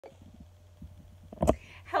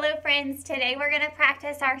Hello friends, today we're going to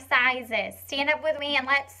practice our sizes. Stand up with me and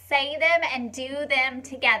let's say them and do them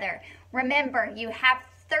together. Remember, you have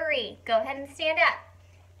 3. Go ahead and stand up.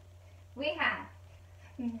 We have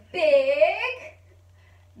big,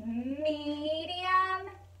 medium,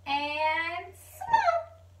 and small.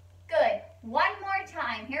 Good. One more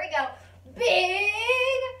time. Here we go. Big,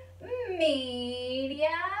 medium,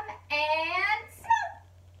 and small.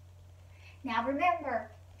 Now remember,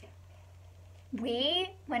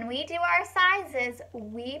 when we do our sizes,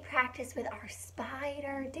 we practice with our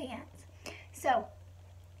spider dance. So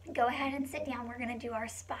go ahead and sit down. We're going to do our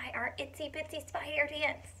itsy bitsy spider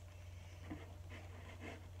dance.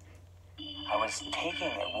 I was taking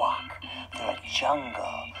a walk through a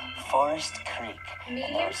jungle, Forest Creek, and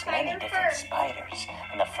there was many different spiders.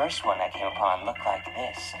 And the first one I came upon looked like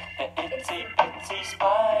this. The itsy bitsy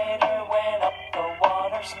spider went up the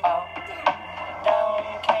water spout. Down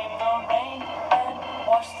came the rain and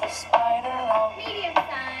washed the spider out. Medium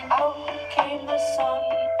sun. Out came the sun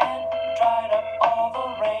and dried up all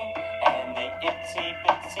the rain. And the itsy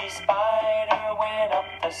bitsy spider went up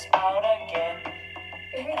the spout again.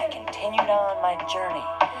 And I continued on my journey,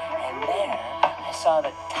 and there I saw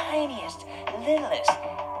the tiniest, littlest,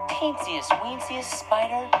 teensiest, weensiest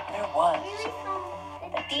spider there was.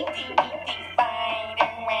 The teensy spider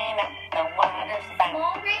went up the water spout.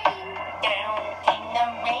 Small rain. Down came the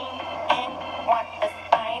rain and washed the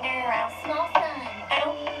spider out. Small sun.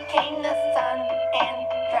 Out came the sun and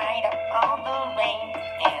dried up all the rain.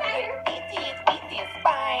 And the teensy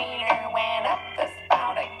spider went up the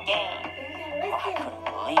spout again. I couldn't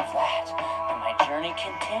believe that. And my journey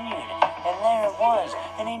continued, and there it was,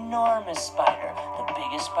 an enormous spider, the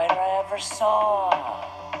biggest spider I ever saw.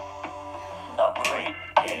 The great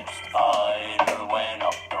big spider went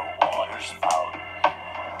up the water spout.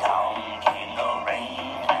 Down came the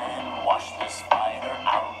rain and washed the spider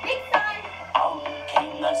out. Big sun. Out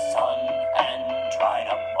came the sun and dried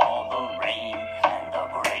up all the rain. And the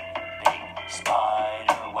great big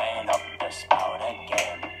spider went up the spout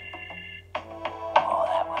again. Oh,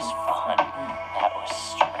 that was fun. That was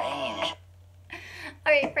strange.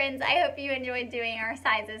 All right, friends, I hope you enjoyed doing our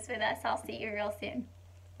sizes with us. I'll see you real soon.